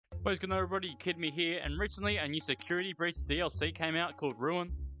What is going on, everybody? YaKidMe here, and recently a new security breach DLC came out called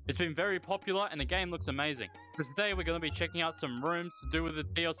Ruin. It's been very popular and the game looks amazing. So today we're going to be checking out some rooms to do with the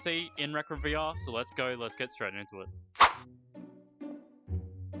DLC in Rec Room VR, so let's get straight into it.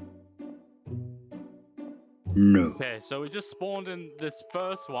 No. Okay, so we just spawned in this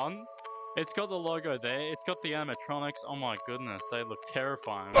first one. It's got the logo there, it's got the animatronics. Oh my goodness, they look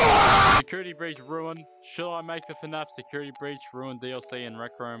terrifying. Security breach Ruin. Should I make the Fnaf security breach Ruin DLC in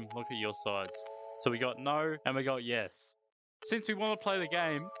Rec Room? Look at your sides. So we got no and we got yes. Since we want to play the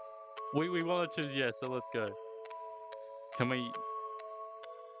game, we want to choose yes, so let's go. Can we...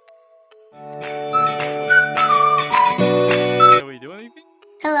 Can we do anything?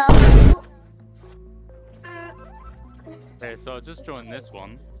 Hello. Okay, so I just joined this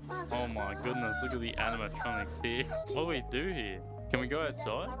one. Oh my goodness, look at the animatronics here. What do we do here? Can we go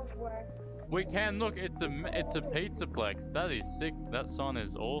outside? We can. Look, it's a pizzaplex. That is sick. That sign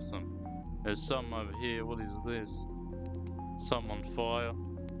is awesome. There's something over here. What is this? Something on fire.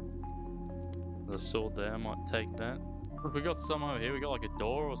 There's a sword there. I might take that. Look, we got some over here. We got like a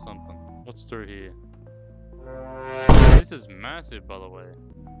door or something. What's through here? This is massive, by the way.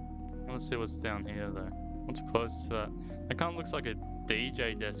 Let's see what's down here though. What's close to that? That kind of looks like a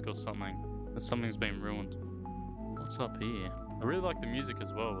DJ desk or something. Something's been ruined. What's up here? I really like the music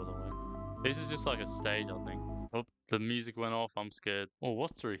as well, by the way. This is just like a stage, I think. Oh, the music went off. I'm scared. Oh,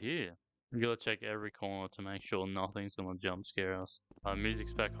 what's through here? We gotta check every corner to make sure nothing's gonna jump scare us.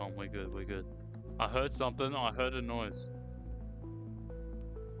 Music's back on. We're good. We're good. I heard something. I heard a noise.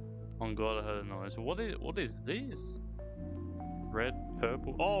 Oh God, I heard a noise. What is this? Red,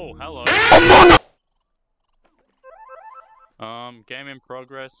 purple. Oh, hello. Game in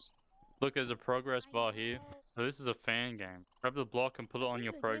progress. Look, there's a progress bar here. So this is a fan game. Grab the block and put it on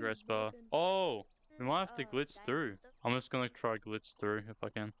your progress bar. Oh, we might have to glitch through. I'm just gonna try glitch through if I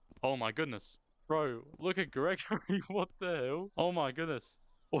can. Oh my goodness. Bro, look at Gregory. What the hell? Oh my goodness.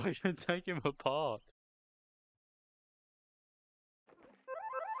 We can take him apart.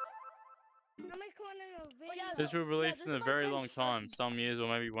 This will release in a very long time. Some years or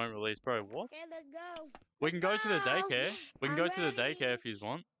maybe won't release. Bro, what? Okay, let's go. We can go to the daycare. We can go to the daycare if you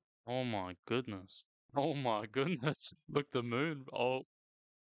want. Oh my goodness. Oh my goodness. Look, the moon. Oh.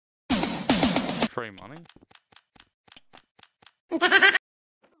 Free money?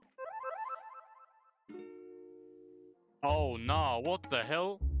 Oh nah, what the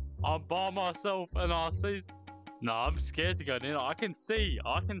hell? I'm by myself and I see... Nah, I'm scared to go in. I can see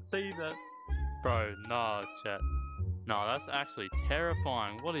that. Bro, nah, chat. Nah, that's actually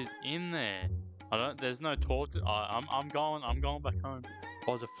terrifying. What is in there? There's no torch. I'm going back home.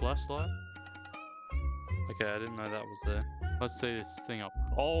 Oh, is it a flashlight? Okay, I didn't know that was there. Let's see this thing up.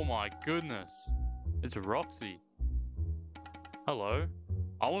 Oh my goodness. It's Roxy. Hello.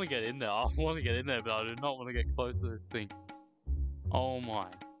 I want to get in there. I want to get in there, but I do not want to get close to this thing. Oh my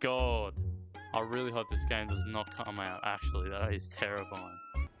God. I really hope this game does not come out. Actually, that is terrifying.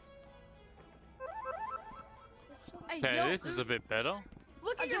 Okay, this is a bit better.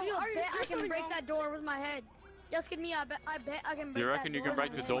 Look at you! I can break that door with my head. Just give me. I bet I can break. You reckon you can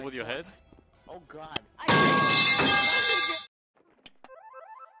break the door with your head? Oh God!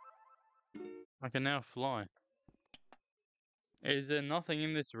 I can now fly. Is there nothing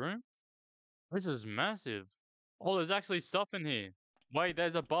in this room? This is massive. Oh, there's actually stuff in here. Wait,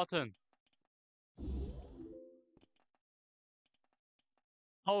 there's a button.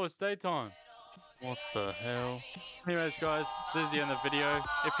 Oh, it's daytime. What the hell? Anyways, guys, this is the end of the video.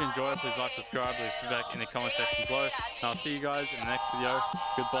 If you enjoyed it, please like, subscribe, leave feedback in the comment section below. And I'll see you guys in the next video.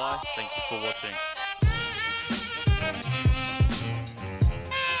 Goodbye. Thank you for watching.